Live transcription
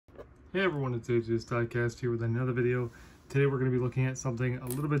Hey everyone, it's Diecast here with another video. Today we're going to be looking at something a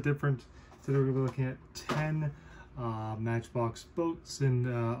little bit different. Today we're going to be looking at 10 Matchbox boats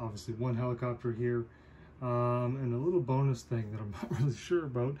and obviously one helicopter here and a little bonus thing that I'm not really sure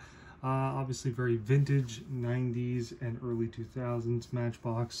about. Obviously very vintage 90s and early 2000s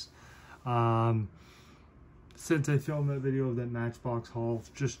Matchbox. Since I filmed that video of that Matchbox haul,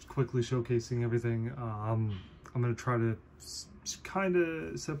 just quickly showcasing everything, I'm going to try to kind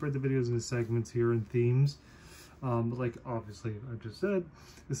of separate the videos into segments here and themes. But like obviously I just said,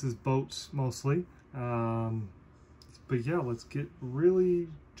 this is boats mostly. But yeah, let's get really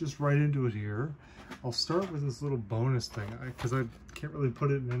just right into it here. I'll start with this little bonus thing because I can't really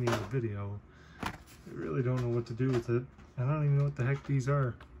put it in any other video. I really don't know what to do with it. I don't even know what the heck these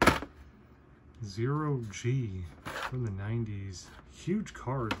are. 0G from the 90s. Huge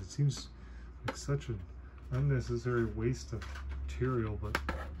card. It seems like such an unnecessary waste of material, but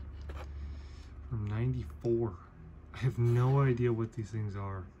from 94. I have no idea what these things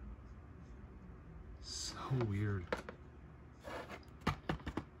are. So weird.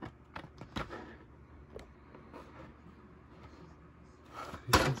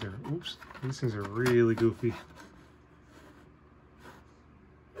 These things are, oops, these things are really goofy.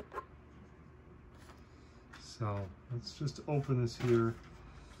 So let's just open this here.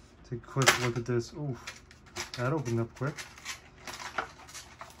 Take a quick look at this. Oh, that opened up quick.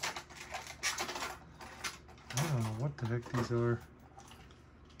 I don't know what the heck these are.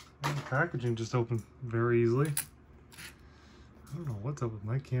 Oh, the packaging just opened very easily. I don't know what's up with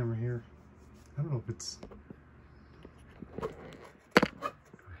my camera here. I don't know if it's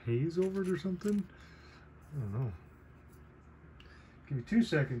haze over it or something. I don't know. Give me 2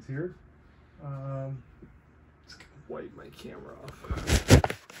 seconds here. Just gonna wipe my camera off.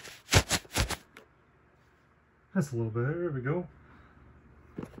 That's a little better. There we go.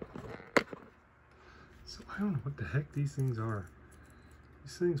 So I don't know what the heck these things are.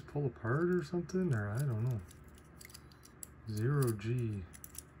 These things pull apart or something, or I don't know. 0G.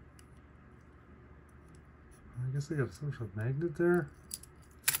 I guess they got some sort of magnet there.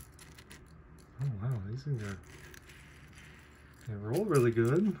 Oh wow, these things are, they roll really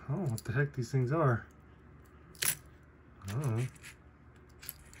good. I don't know what the heck these things are. I don't know.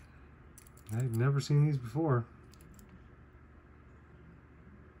 I've never seen these before.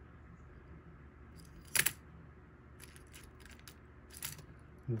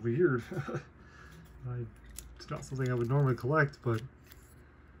 Weird. It's not something I would normally collect, but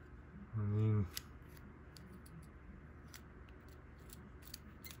I mean,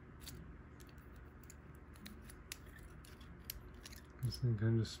 this thing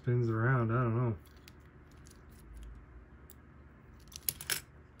kind of just spins around. I don't know.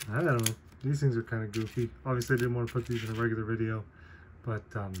 I don't know. These things are kind of goofy. Obviously I didn't want to put these in a regular video, but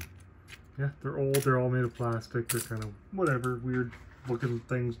yeah, they're old. They're all made of plastic. They're kind of whatever, weird looking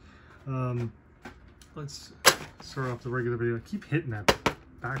things. Let's start off the regular video. I keep hitting that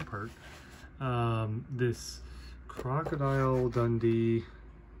back part. This Crocodile Dundee,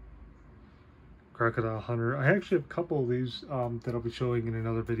 Crocodile Hunter. I actually have a couple of these that I'll be showing in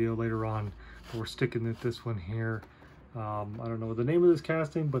another video later on, but we're sticking with this one here. I don't know the name of this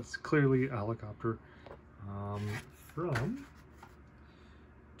casting, but it's clearly a helicopter from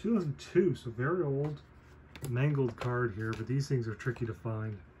 2002, so very old. Mangled card here, but these things are tricky to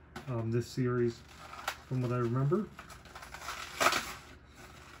find. This series, from what I remember.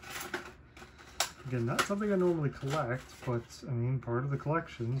 Again, not something I normally collect, but I mean part of the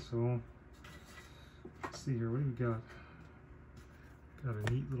collection. So let's see here, what do we got? Got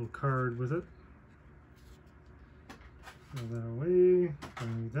a neat little card with it. Throw that away.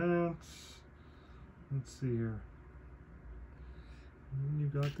 Don't need that. Let's see here. And then you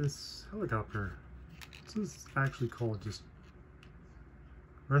got this helicopter. This is actually called just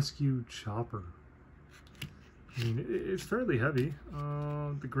Rescue Chopper. I mean, it's fairly heavy.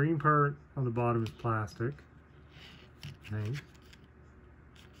 The green part on the bottom is plastic, I think.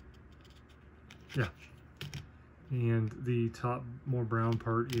 Yeah. And the top, more brown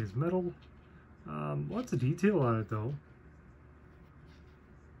part is metal. Lots of detail on it though.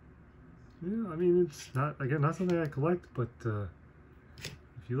 Yeah, I mean, it's not, again, not something I collect, but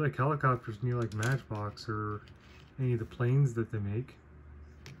if you like helicopters and you like Matchbox or any of the planes that they make,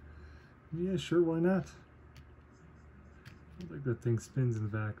 yeah, sure, why not? I don't think that thing spins in the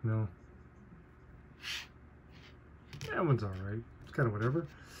back, no. That one's alright. It's kind of whatever.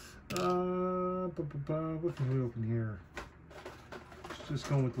 What can we open here? Just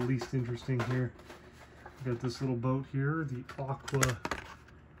going with the least interesting here. We got this little boat here, the Aqua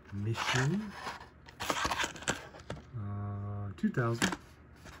Mission. 2000.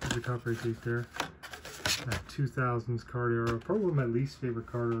 the copyright date there. That 2000s card era. Probably one of my least favorite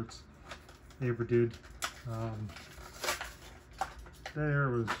card arts I ever did. That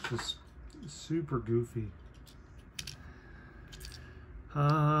era was just super goofy.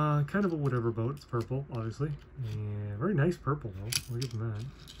 Kind of a whatever boat. It's purple, obviously. Yeah, very nice purple though. I'll give them that.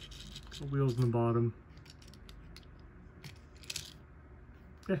 Couple wheels in the bottom.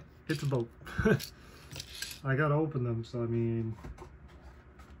 Yeah, it's a boat. I gotta open them, so I mean,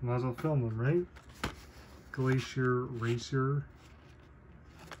 might as well film them, right? Glacier Racer.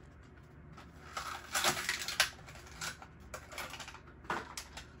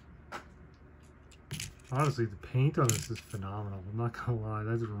 Honestly, the paint on this is phenomenal. I'm not gonna lie,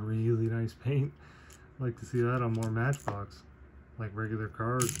 that's really nice paint. I'd like to see that on more Matchbox, like regular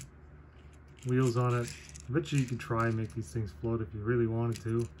cars. Wheels on it. I bet you could try and make these things float if you really wanted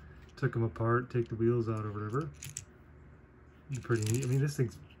to. Took them apart, take the wheels out or whatever. It'd be pretty neat. I mean, this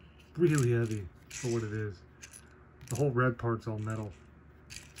thing's really heavy for what it is. The whole red part's all metal.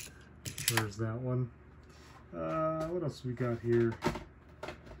 There's that one. What else we got here?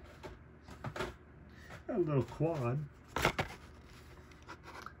 Got a little quad.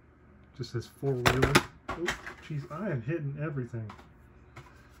 Just says four-wheeler. Oh, jeez, I am hitting everything.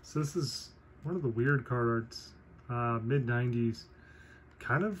 So this is one of the weird card arts, mid-90s.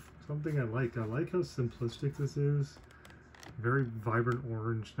 Kind of something I like. I like how simplistic this is. Very vibrant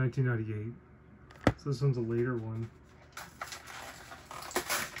orange, 1998. So this one's a later one.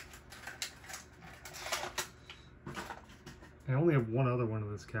 I only have one other one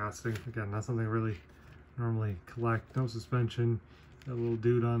of this casting. Again, not something I really normally collect. No suspension. Got a little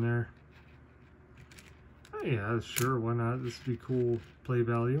dude on there. Oh yeah, sure, why not? This would be cool play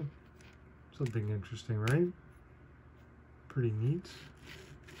value. Something interesting, right? Pretty neat.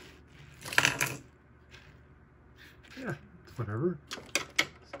 Yeah, it's whatever.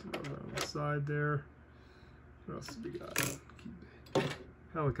 Let's throw that on the side there. What else do we got? Keep the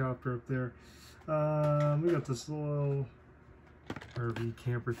helicopter up there. We got this little RV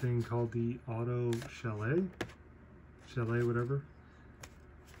camper thing called the Auto Chalet. Chalet, whatever.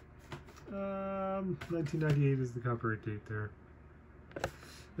 1998 is the copyright date there.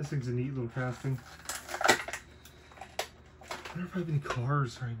 This thing's a neat little casting. I wonder if I have any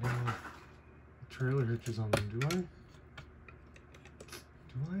cars right now. The trailer hitches on them, do I?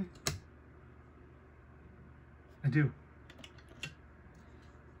 Do I? I do.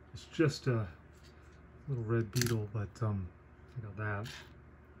 It's just a little red Beetle, but I got that.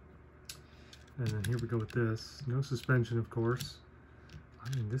 And then here we go with this. No suspension, of course. I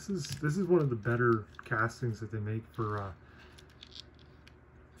mean, this is one of the better castings that they make for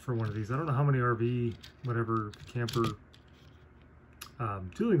one of these. I don't know how many RV, whatever, camper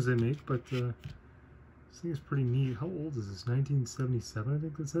toolings they make, but this thing is pretty neat. How old is this? 1977, I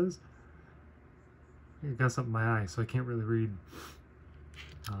think it says. I think I got something in my eye, so I can't really read.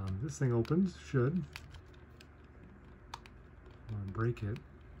 This thing opens, should. I'm gonna break it.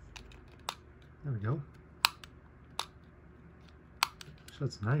 There we go.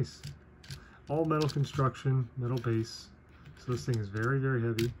 That's nice. All metal construction, metal base. So this thing is very, very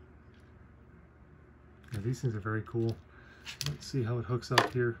heavy. Yeah, these things are very cool. Let's see how it hooks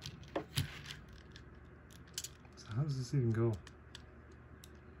up here. So how does this even go?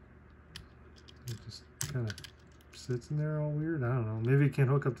 It just kind of sits in there all weird. I don't know. Maybe it can't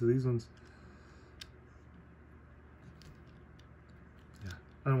hook up to these ones. Yeah,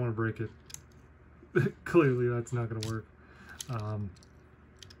 I don't want to break it. Clearly that's not going to work.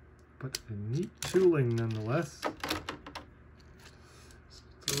 But a neat tooling nonetheless. Let's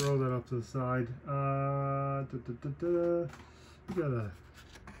throw that up to the side. We got a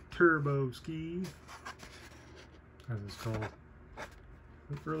turbo ski. How's this called?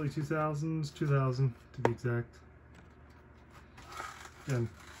 Early 2000s, 2000 to be exact. And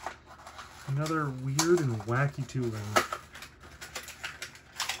another weird and wacky tooling.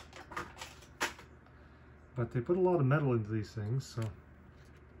 But they put a lot of metal into these things, so.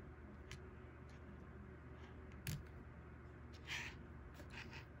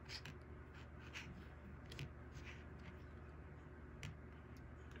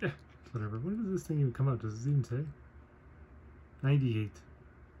 Yeah, whatever. When does this thing even come out? Does it even say? 98.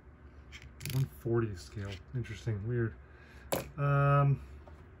 1/40th scale. Interesting. Weird.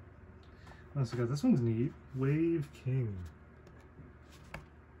 Also got this one's neat. Wave King.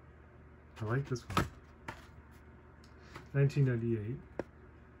 I like this one. 1998.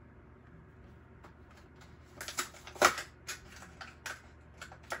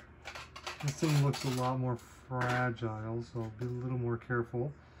 This thing looks a lot more fragile, so I'll be a little more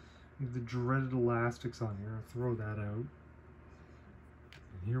careful. We have the dreaded elastics on here. I'll throw that out.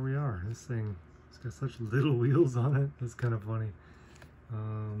 here we are. This thing, it's got such little wheels on it. That's kind of funny.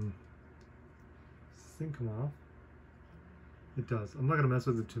 Does this thing come off? It does. I'm not gonna mess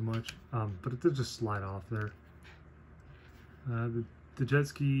with it too much, but it did just slide off there. The jet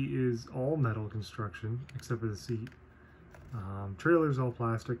ski is all metal construction except for the seat. Trailer's all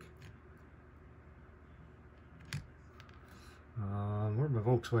plastic. Where'd my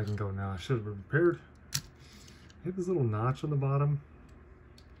Volkswagen go now? I should have repaired. I have this little notch on the bottom,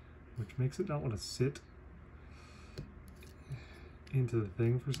 which makes it not want to sit into the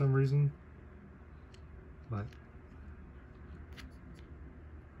thing for some reason. But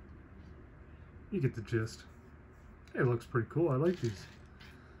you get the gist. It looks pretty cool. I like these.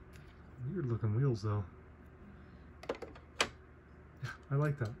 Weird looking wheels though. Yeah, I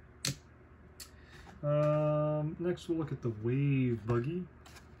like that. Next we'll look at the Wave Buggy.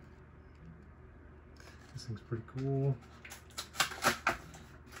 This thing's pretty cool.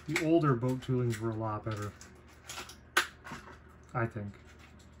 The older boat toolings were a lot better, I think.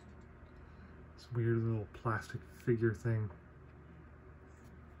 This weird little plastic figure thing.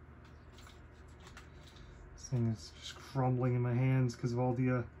 This thing is just crumbling in my hands because of all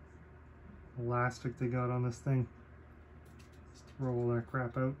the elastic they got on this thing. Let's throw all that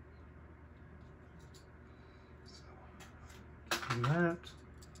crap out. So, that.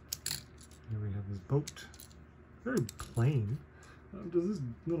 Here we have this boat. Very plain. Does this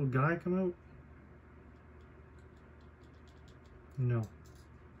little guy come out? No.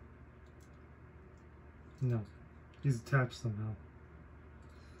 No. He's attached somehow.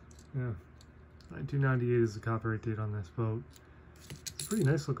 Yeah. 1998 is the copyright date on this boat. It's a pretty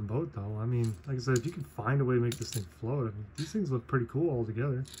nice looking boat though. I mean, like I said, if you can find a way to make this thing float, I mean, these things look pretty cool all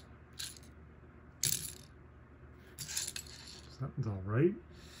together. So that one's alright.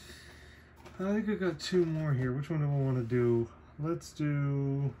 I think I got two more here. Which one do I want to do? Let's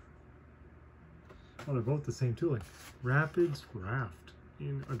do... Oh, they're both the same tooling. Rapids Raft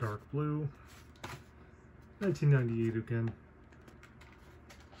in a dark blue. 1998 again.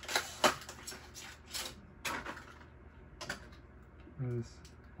 This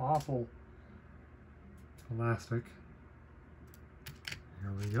awful elastic.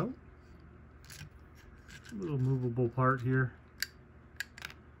 Here we go. A little movable part here.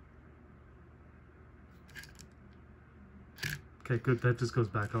 Okay, good. That just goes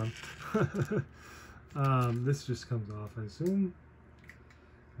back on. This just comes off, I assume.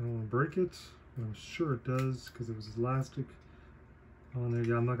 I don't want to break it, but I'm sure it does because it was elastic on there.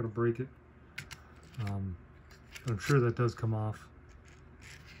 Yeah, I'm not going to break it. But I'm sure that does come off.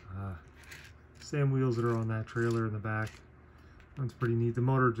 Same wheels that are on that trailer in the back. That's pretty neat. The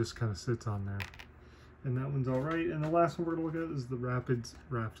motor just kind of sits on there. And that one's alright. And the last one we're going to look at is the Rapids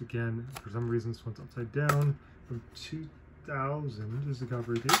Raft again. For some reason, this one's upside down from 2000 is the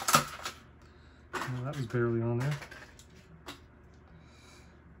copyright date. Well, that was barely on there.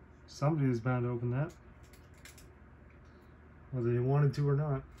 Somebody is bound to open that, whether they wanted to or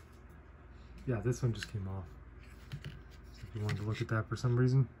not. Yeah, this one just came off. So if you wanted to look at that for some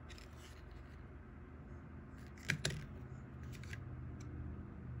reason.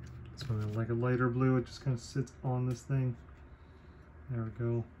 This one is like a lighter blue. It just kind of sits on this thing. There we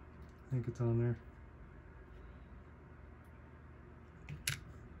go. I think it's on there.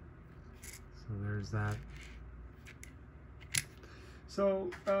 So there's that. So,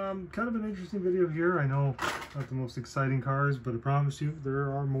 kind of an interesting video here. I know not the most exciting cars, but I promise you there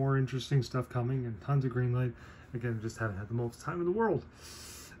are more interesting stuff coming and tons of Greenlight. Again, I just haven't had the most time in the world.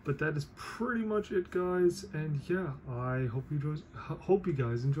 But that is pretty much it, guys. And yeah, I hope you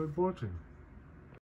guys enjoyed watching.